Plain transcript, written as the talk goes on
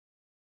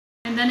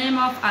In the name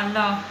of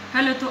Allah,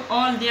 hello to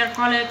all dear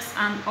colleagues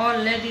and all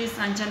ladies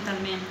and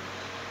gentlemen.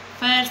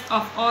 First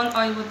of all,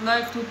 I would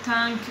like to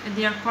thank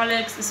dear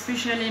colleagues,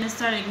 especially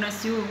Mr.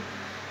 Ignacio,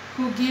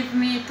 who give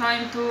me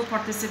time to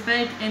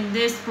participate in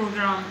this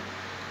program.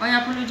 I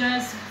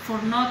apologize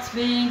for not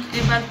being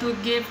able to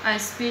give a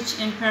speech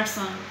in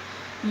person.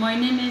 My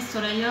name is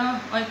Suraya.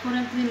 I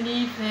currently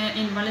live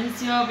in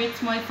Valencia with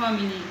my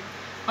family.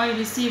 I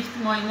received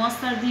my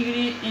master's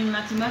degree in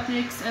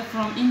mathematics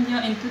from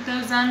India in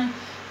 2020.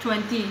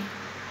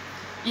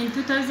 In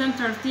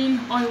 2013,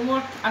 I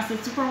worked as a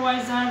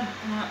supervisor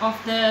of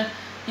the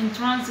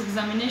entrance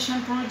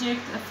examination project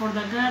for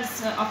the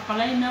girls of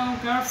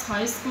Qala Girls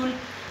High School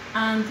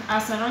and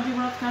as a radio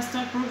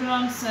broadcaster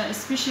programs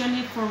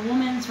especially for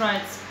women's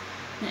rights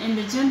in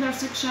the gender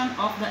section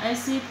of the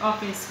AECID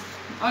office.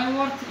 I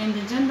worked in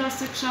the gender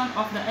section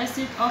of the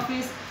AECID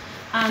office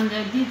and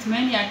did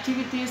many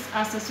activities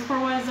as a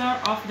supervisor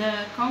of the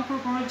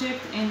concours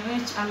project in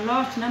which a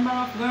large number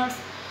of girls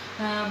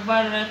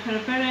were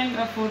preparing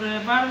for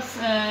various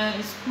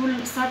school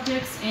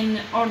subjects in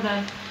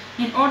order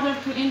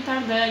to enter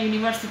the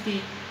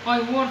university. I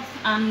worked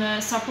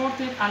and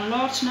supported a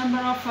large number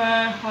of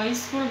high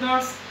school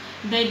girls.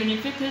 They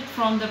benefited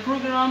from the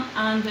program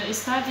and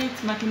studied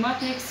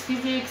mathematics,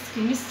 physics,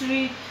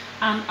 chemistry,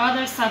 and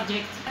other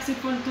subjects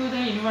accessible to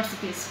the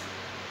universities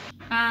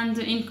and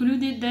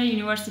included the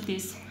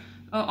universities.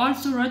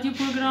 Also radio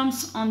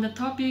programs on the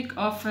topic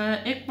of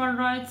equal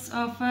rights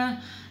of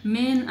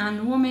men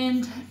and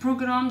women,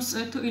 programs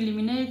to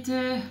eliminate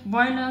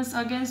violence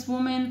against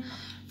women,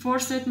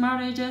 forced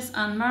marriages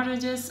and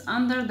marriages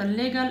under the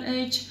legal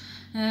age,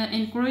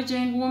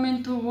 encouraging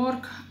women to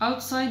work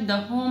outside the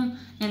home,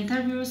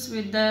 interviews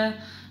with the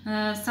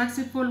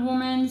successful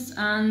women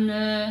and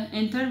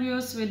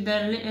interviews with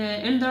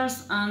the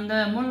elders and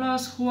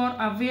mullahs who are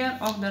aware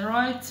of the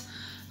rights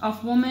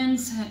of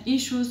women's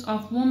issues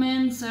of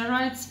women's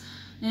rights,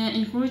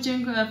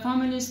 encouraging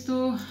families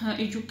to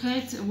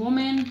educate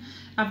women,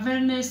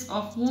 awareness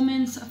of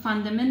women's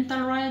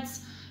fundamental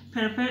rights,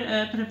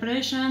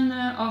 preparation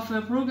of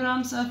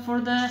programs for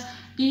the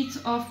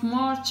 8th of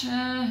March,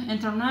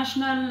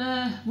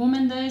 International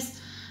Women's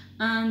Days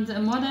and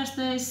Mother's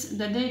Days,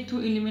 the day to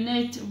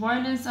eliminate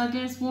violence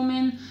against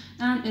women,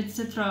 and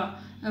etc.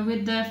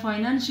 with the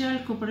financial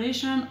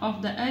cooperation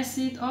of the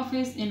AECID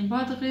office in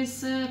Madrid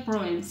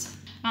province.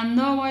 And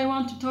now I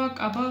want to talk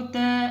about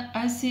the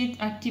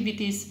AECID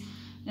activities.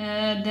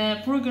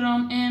 The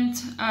program aimed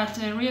at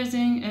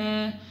raising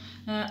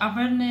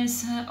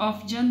awareness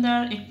of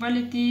gender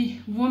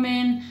equality,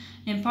 women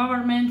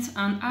empowerment,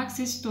 and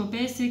access to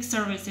basic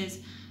services.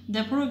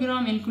 The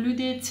program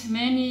included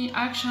many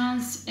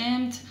actions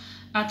aimed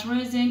at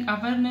raising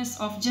awareness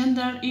of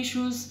gender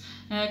issues,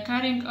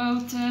 carrying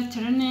out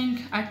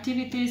training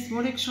activities,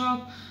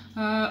 workshop,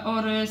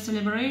 or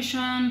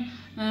celebration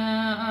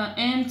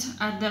aimed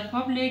at the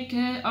public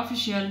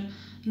official,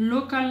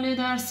 local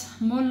leaders,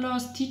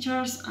 mullahs,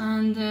 teachers,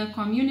 and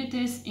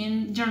communities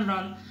in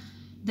general.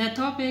 The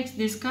topics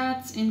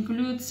discussed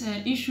includes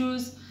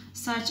issues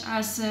such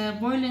as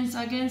violence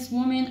against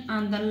women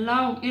and the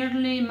law,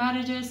 early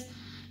marriages,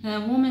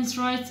 women's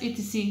rights,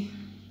 etc.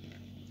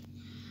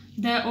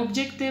 The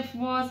objective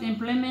was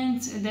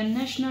implement the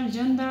national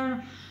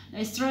gender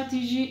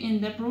strategy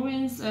in the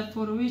province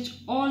for which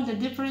all the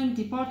different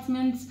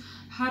departments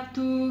had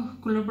to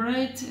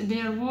collaborate.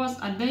 There was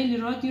a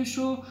daily radio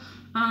show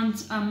and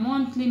a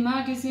monthly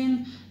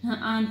magazine,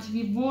 and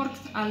we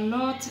worked a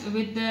lot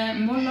with the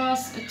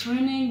mullahs,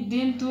 training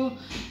them to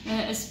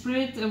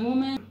spread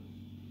women's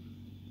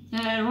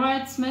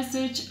rights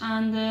message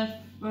and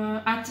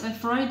at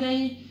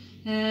Friday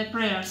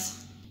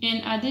prayers.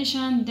 In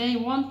addition, they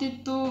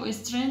wanted to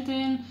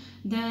strengthen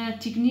the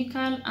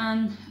technical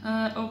and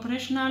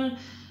operational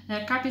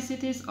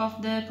capacities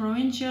of the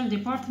provincial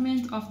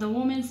department of the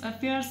women's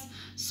affairs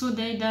so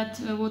that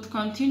would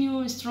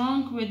continue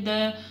strong with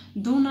the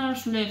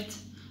donors left.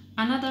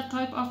 Another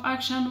type of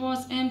action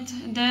was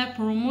aimed at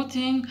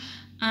promoting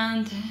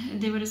and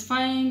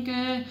diversifying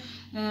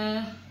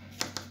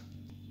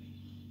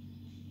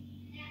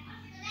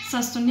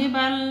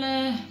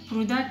sustainable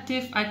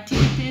productive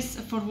activities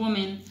for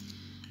women.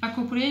 A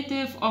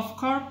cooperative of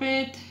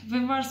carpet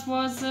weavers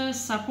was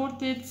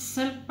supported,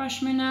 silk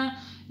pashmina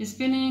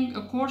spinning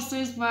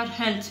courses were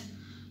held.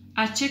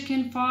 A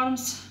chicken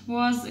farms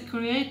was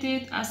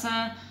created as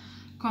a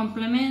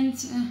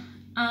complement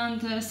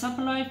and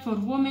supply for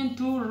women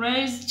to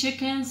raise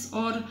chickens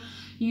or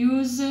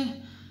use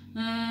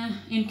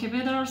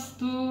incubators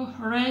to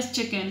raise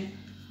chicken.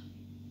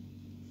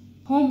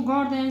 Home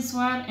gardens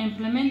were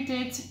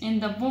implemented in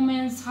the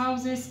women's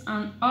houses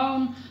and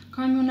on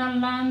communal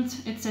land,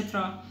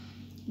 etc.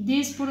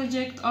 This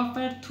project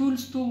offered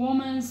tools to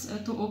women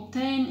to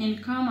obtain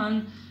income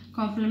and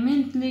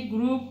complementary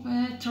group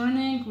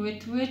training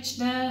with which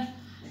the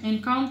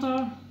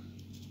encounter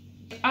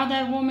with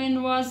other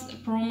women was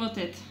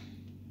promoted.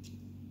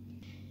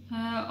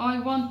 I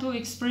want to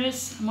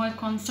express my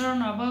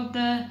concern about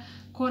the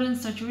current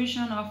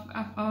situation of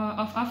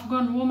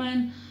Afghan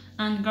women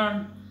and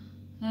girls.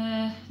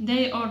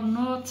 they are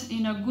not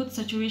in a good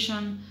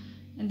situation.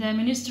 The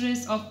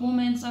ministries of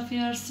women's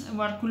affairs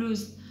were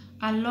closed,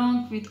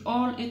 along with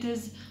all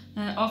its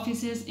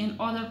offices in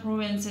other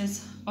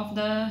provinces of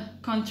the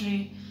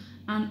country,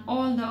 and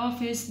all the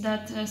offices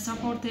that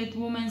supported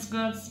women's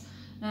girls'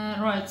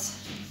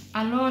 rights.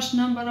 A large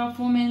number of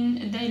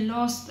women, they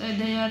lost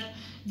their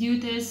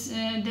duties.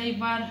 They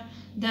were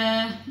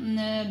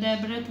the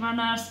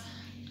breadwinners,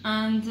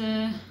 and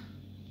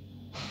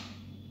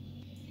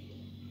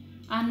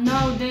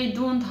now they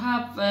don't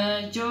have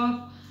a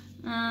job.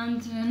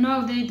 And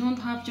now they don't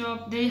have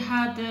job. They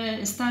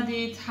had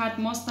studied, had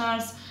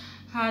masters,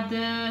 had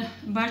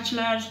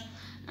bachelors,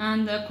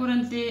 and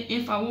currently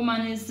if a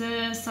woman is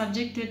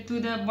subjected to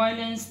the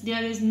violence,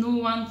 there is no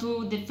one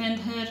to defend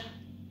her.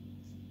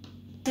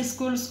 The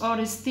schools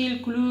are still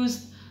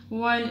closed,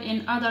 while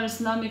in other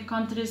Islamic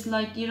countries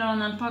like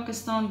Iran and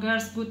Pakistan,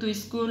 girls go to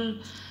school.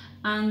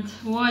 And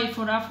why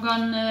for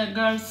Afghan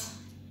girls?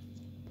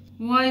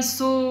 Why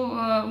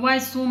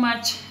so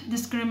much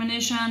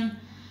discrimination?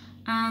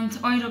 And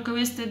I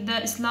requested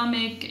the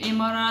Islamic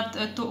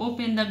Emirate to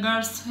open the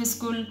girls'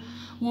 school.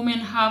 Women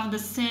have the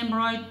same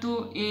right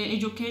to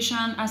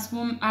education as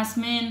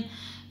men,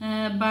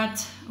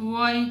 but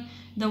why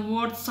the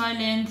word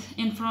silent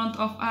in front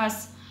of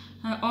us?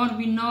 Are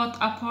we not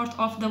a part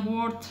of the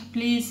world?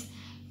 Please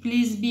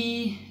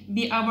be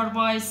our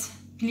voice.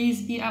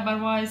 Please be our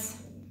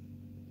voice.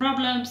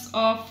 Problems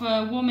of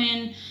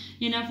women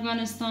in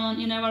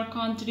Afghanistan, in our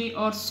country,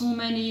 are so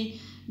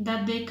many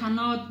that they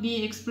cannot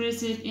be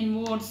expressed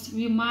in words.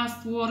 We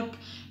must work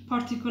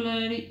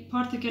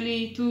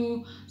particularly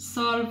to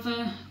solve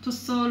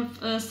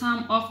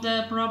some of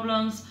the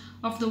problems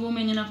of the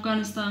women in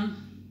Afghanistan.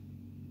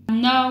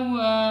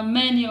 Now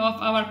many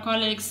of our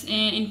colleagues,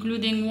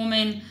 including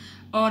women,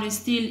 are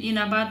still in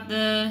a bad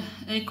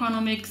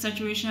economic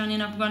situation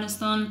in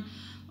Afghanistan.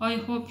 I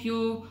hope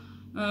you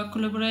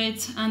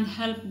collaborate and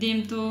help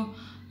them to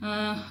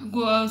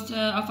go out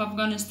of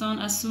Afghanistan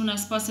as soon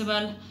as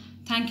possible.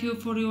 Thank you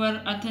for your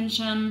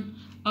attention.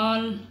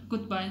 All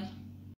goodbye.